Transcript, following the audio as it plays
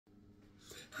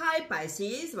Hi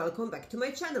Pisces, welcome back to my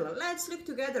channel. Let's look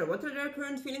together what are their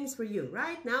current feelings for you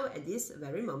right now at this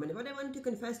very moment. What I want to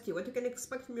confess to you, what you can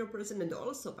expect from your person, and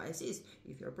also Pisces,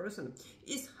 if your person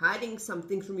is hiding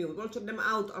something from you, we'll check them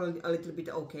out a little bit,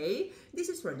 okay? This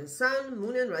is for the Sun,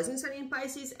 Moon and Rising Sun in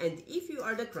Pisces, and if you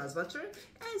are the cross-watcher,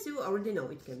 as you already know,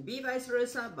 it can be vice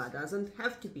versa, but doesn't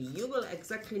have to be. You will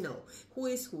exactly know who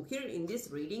is who here in this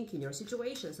reading in your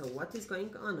situation. So what is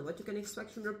going on, what you can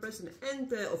expect from your person,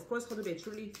 and of course, how do they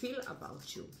truly feel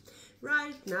about you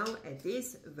right now at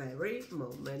this very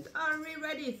moment. Are we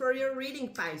ready for your reading,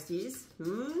 Pisces?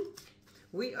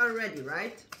 We are ready,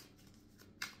 right?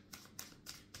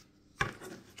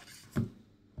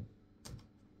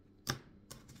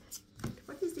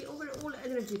 What is the overall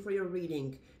energy for your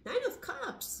reading? Nine of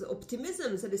Cups,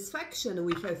 optimism, satisfaction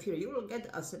we have here. You will get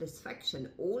a satisfaction.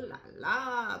 Oh la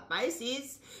la,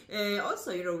 Pisces. Also,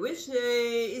 your wish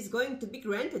is going to be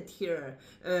granted here.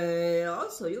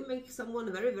 Also, you make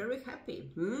someone very, very happy.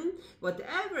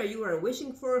 Whatever you are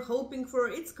wishing for, hoping for,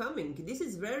 it's coming. This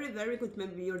is very, very good.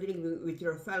 Maybe you're dealing with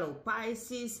your fellow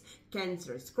Pisces,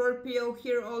 Cancer, Scorpio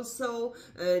here also.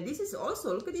 This is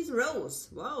also, look at this rose.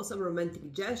 Wow, some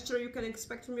romantic gesture you can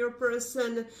expect from your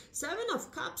person. Seven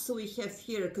of Cups. So we have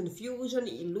here confusion,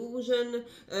 illusion,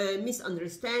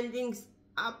 misunderstandings,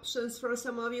 options for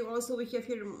some of you. Also we have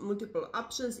here multiple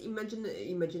options,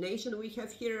 imagination we have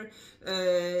here.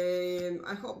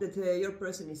 I hope that your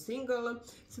person is single.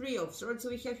 Three of Swords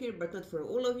we have here, but not for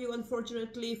all of you,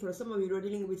 unfortunately. For some of you, you're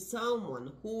dealing with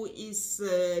someone who is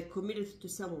committed to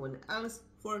someone else.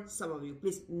 For some of you,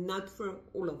 please, not for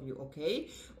all of you, okay?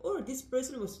 Or this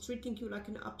person was treating you like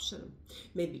an option.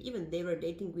 Maybe even they were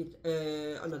dating with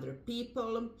another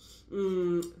people.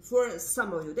 For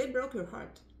some of you, they broke your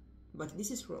heart. But this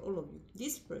is for all of you.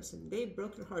 This person, they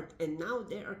broke your heart and now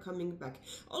they are coming back.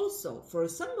 Also, for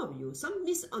some of you, some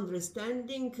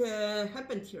misunderstanding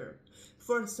happened here.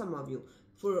 For some of you.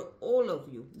 For all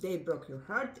of you, they broke your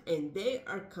heart and they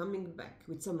are coming back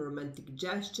with some romantic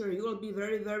gesture. You will be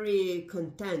very, very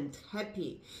content,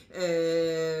 happy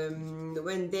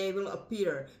when they will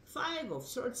appear. Five of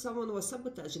Swords, someone was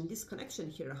sabotaging this connection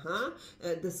here,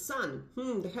 the Sun,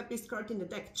 the happiest card in the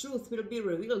deck. Truth will be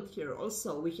revealed here.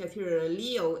 Also, we have here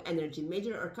Leo energy,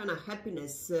 major arcana,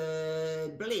 happiness,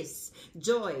 bliss,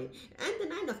 joy, and the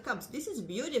Nine of Cups. This is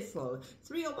beautiful.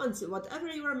 Three of Wands, whatever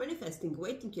you are manifesting,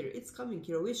 waiting here, it's coming.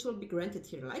 Your wish will be granted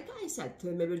here. Like I said,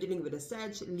 maybe dealing with a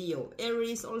Sag, Leo,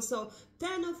 Aries. Also,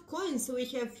 10 of Coins we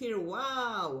have here.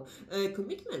 Wow,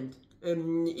 commitment.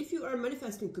 If you are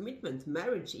manifesting commitment,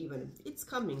 marriage even, it's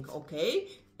coming, okay?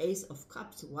 Ace of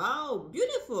Cups, wow,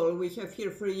 beautiful we have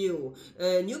here for you.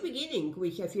 New beginning we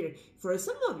have here. For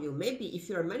some of you, maybe if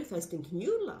you are manifesting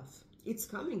new love, it's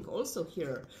coming also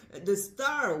here. The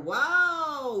Star,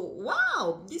 wow,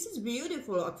 wow, this is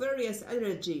beautiful. Aquarius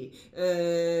energy.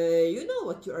 You know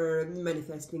what you are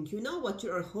manifesting. You know what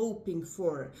you are hoping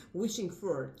for, wishing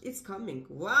for. It's coming.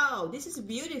 Wow, this is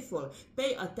beautiful.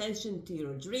 Pay attention to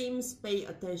your dreams. Pay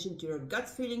attention to your gut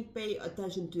feeling. Pay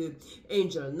attention to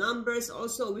angel numbers.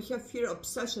 Also, we have here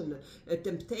obsession,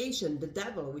 temptation, the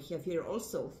devil. We have here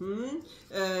also.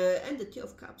 And the Two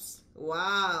of Cups.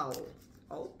 Wow.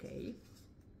 Okay,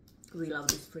 we love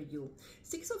this for you.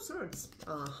 Six of Swords,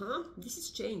 this is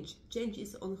change. Change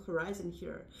is on horizon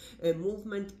here.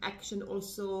 Movement, action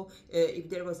also. If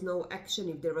there was no action,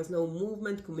 if there was no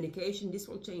movement, communication, this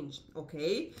will change,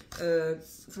 okay?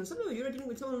 For some of you, you're dealing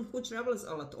with someone who travels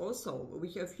a lot also.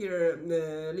 We have here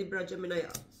Libra, Gemini,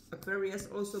 Aquarius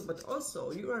also, but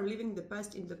also you are living the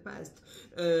past in the past.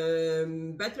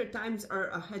 Better times are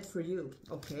ahead for you,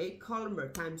 okay? Calmer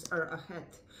times are ahead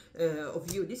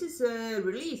of you. This is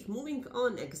relief, moving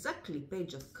on, exactly.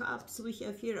 Page of Cups we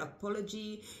have here,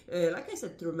 apology, like I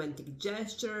said, romantic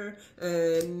gesture,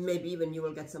 maybe even you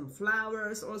will get some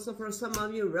flowers also for some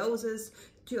of you, roses.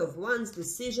 Two of Wands,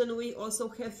 decision we also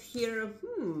have here.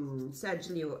 Sag,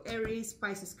 Leo, Aries,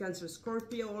 Pisces, Cancer,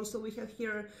 Scorpio also we have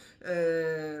here.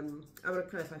 I will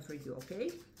clarify for you,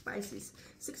 okay? Pisces,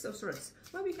 Six of Swords.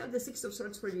 Why we have the Six of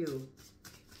Swords for you?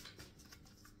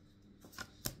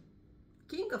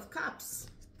 King of Cups.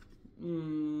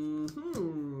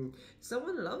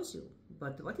 Someone loves you,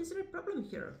 but what is their problem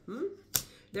here?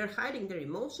 They're hiding their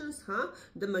emotions,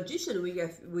 The Magician we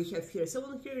have here.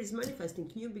 Someone here is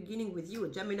manifesting new beginning with you,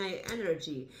 Gemini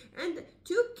energy. And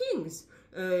Two Kings.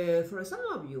 For some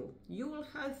of you, you will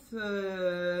have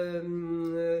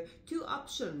two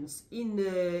options in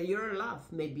your love.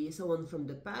 Maybe someone from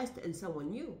the past and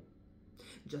someone new.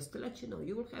 Just to let you know,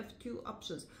 you will have two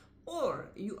options. Or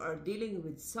you are dealing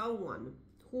with someone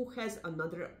who has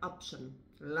another option.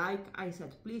 like I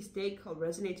said, please take how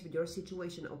resonates with your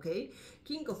situation, okay?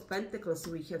 King of Pentacles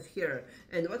we have here.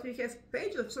 And what we have,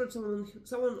 Page of Swords,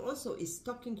 someone also is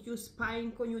stalking you,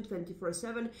 spying on you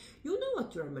 24/7. You know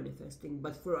what you are manifesting,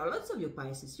 but for a lot of you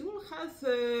Pisces, you will have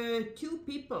two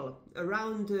people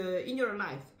around in your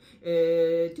life.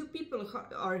 Two people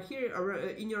are here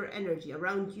in your energy,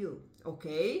 around you,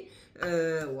 okay?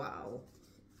 Wow.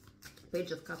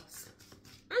 Page of Cups.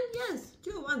 And yes,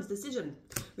 2 of Wands, decision.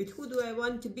 With who do I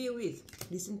want to be with?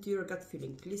 Listen to your gut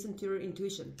feeling. Listen to your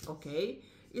intuition. Okay?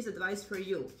 Is advice for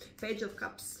you. Page of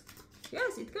Cups.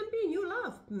 Yes, it can be new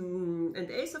love. And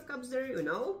Ace of Cups there, you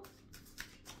know.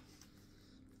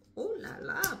 Oh la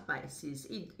la, Pisces.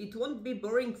 It won't be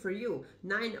boring for you.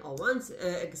 9 of Wands,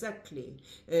 exactly.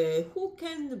 Who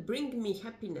can bring me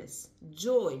happiness,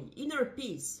 joy, inner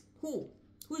peace? Who?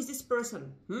 Who is this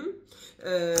person?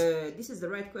 This is the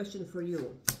right question for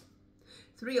you.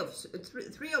 Three of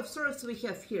Swords we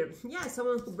have here. Yeah,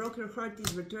 someone who broke your heart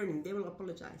is returning. They will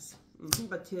apologize.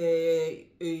 But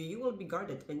you will be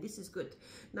guarded, and this is good.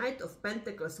 Knight of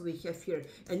Pentacles we have here.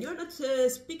 And you're not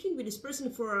speaking with this person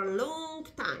for a long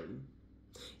time.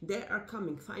 They are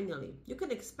coming finally. You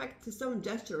can expect some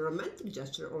gesture, romantic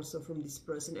gesture also from this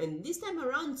person, and this time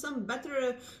around some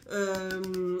better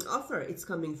offer it's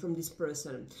coming from this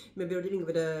person. Maybe you're dealing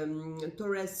with a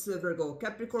Taurus, Virgo,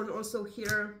 Capricorn also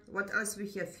here. What else we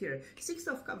have here? 6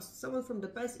 of Cups. Someone from the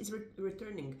past is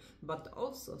returning, but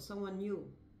also someone new.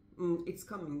 It's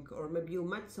coming, or maybe you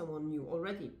met someone new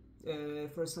already.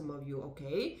 For some of you,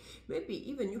 okay? Maybe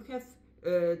even you have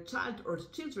a child or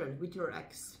children with your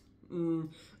ex.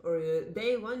 Or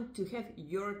they want to have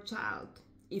your child,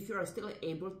 if you are still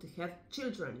able to have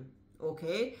children,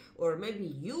 okay? Or maybe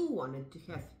you wanted to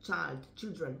have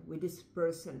children with this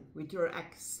person, with your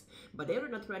ex, but they were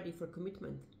not ready for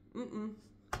commitment.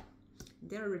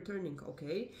 They're returning,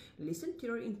 okay? Listen to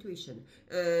your intuition,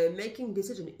 making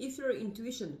decision. If your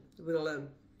intuition will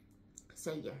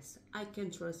say, yes, I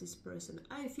can trust this person.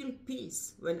 I feel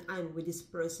peace when I'm with this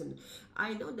person.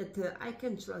 I know that I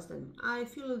can trust them. I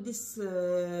feel this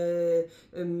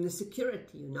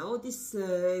security, you know, this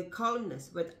calmness.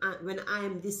 But when I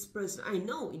am this person, I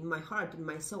know in my heart, in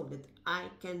my soul, that I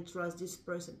can trust this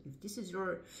person. If this is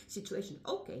your situation,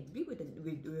 okay, be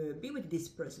with this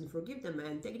person, forgive them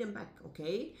and take them back,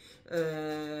 okay?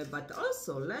 But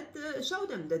also show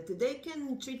them that they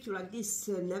can treat you like this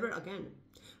never again.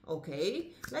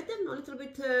 Okay, let them know a little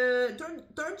bit,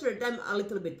 torture them a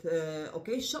little bit,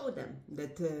 okay? Show them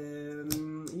that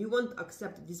you won't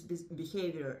accept this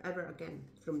behavior ever again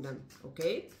from them,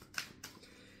 okay?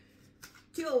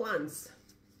 2 of Wands.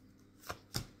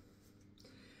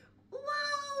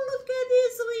 Wow, look at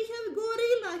this, we have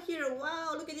gorilla here.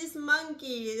 Wow, look at this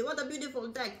monkey. What a beautiful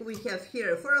deck we have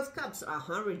here. 4 of Cups,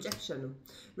 rejection.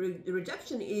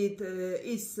 Rejection, it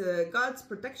is God's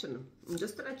protection,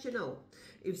 just to let you know.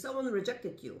 If someone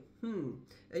rejected you, you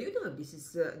know, this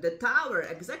is the Tower,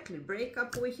 exactly.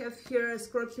 Breakup we have here,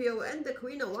 Scorpio, and the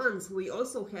Queen of Wands we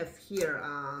also have here,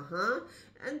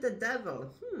 and the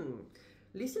Devil.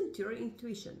 Listen to your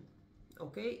intuition,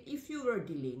 okay? If you were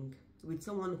dealing with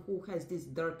someone who has this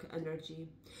dark energy,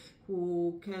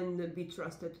 who can be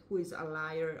trusted, who is a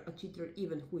liar, a cheater,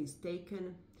 even who is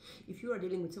taken. If you are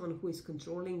dealing with someone who is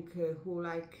controlling, who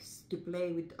likes to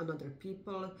play with other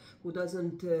people, who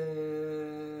doesn't,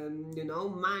 you know,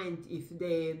 mind if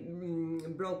they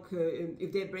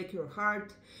if they break your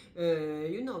heart,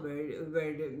 you know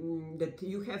that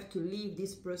you have to leave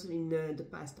this person in the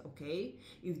past, okay?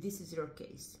 If this is your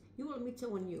case, you will meet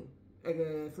someone new,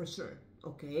 for sure.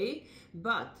 Okay,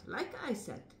 but like I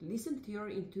said, listen to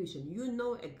your intuition. You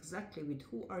know exactly with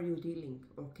who are you dealing,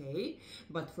 okay?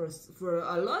 But for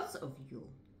a lot of you,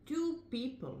 2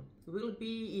 people will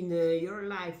be in your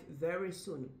life very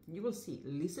soon. You will see.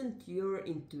 Listen to your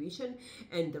intuition,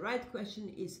 and the right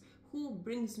question is, who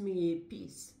brings me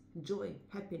peace, joy,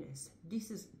 happiness?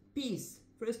 This is peace.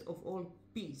 First of all,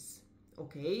 peace.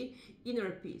 Okay,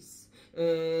 inner peace.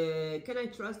 Can I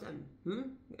trust them?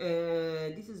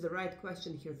 This is the right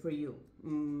question here for you,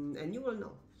 and you will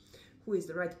know who is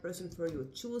the right person for you.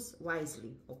 Choose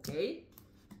wisely, okay?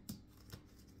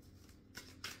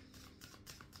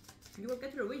 You will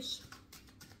get your wish.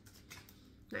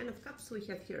 9 of Cups we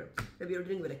have here. Maybe you're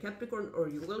dealing with a Capricorn, or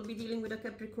you will be dealing with a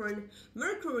Capricorn.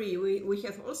 Mercury, we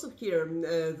have also here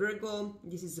Virgo.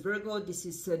 This is Virgo, this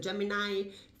is Gemini.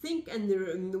 Think, and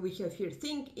we have here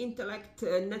think, intellect,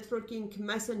 networking,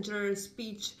 messenger,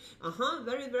 speech.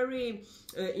 Very, very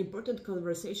important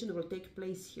conversation will take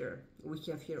place here. We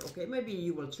have here, okay? Maybe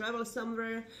you will travel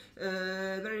somewhere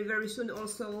very, very soon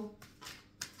also.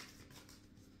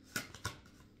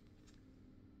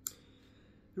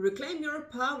 Reclaim your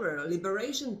power,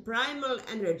 liberation, primal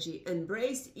energy,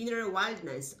 embrace inner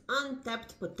wildness,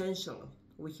 untapped potential.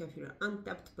 We have here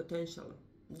untapped potential.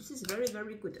 This is very,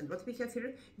 very good. And what we have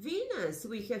here? Venus.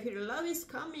 We have here love is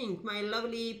coming, my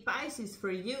lovely Pisces,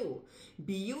 for you.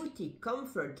 Beauty,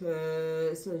 comfort,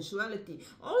 sensuality.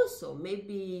 Also,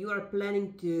 maybe you are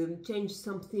planning to change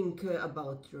something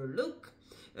about your look.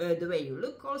 The way you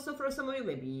look also for some of you.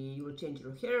 Maybe you will change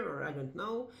your hair, or I don't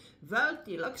know.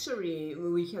 Wealthy, luxury.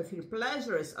 We have here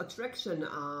pleasures, attraction,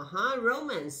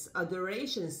 romance,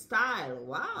 adoration, style.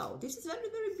 Wow, this is very,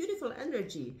 very beautiful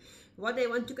energy. What I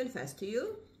want to confess to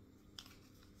you.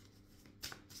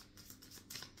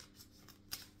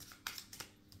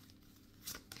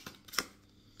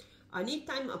 I need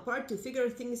time apart to figure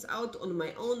things out on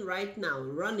my own right now.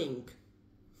 Running.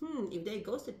 If they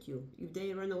ghosted you, if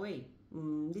they run away.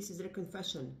 This is their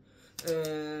confession.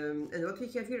 And what we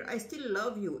have here, I still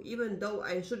love you, even though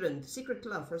I shouldn't. Secret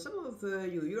love. For some of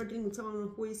you, you're dealing with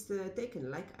someone who is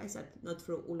taken. Like I said, not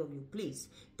for all of you. Please,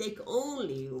 take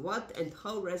only what and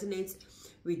how resonates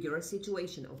with your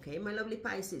situation. Okay, my lovely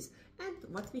Pisces. And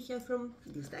what we have from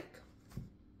this deck.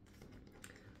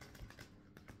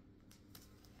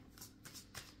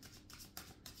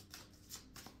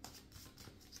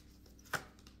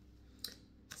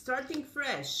 Starting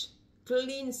fresh.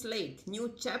 Clean slate,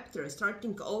 new chapter,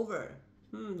 starting over.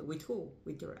 With who?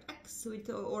 With your ex,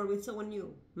 or with someone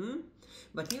new?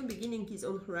 But new beginning is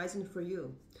on horizon for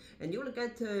you, and you will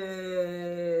get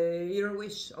your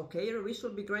wish. Okay, your wish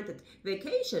will be granted.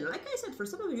 Vacation, like I said, for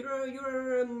some of you,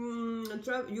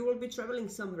 you will be traveling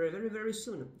somewhere very, very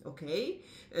soon. Okay,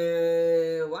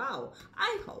 wow.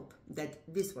 I hope that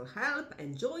this will help.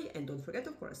 Enjoy, and don't forget,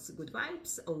 of course, good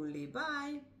vibes only.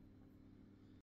 Bye.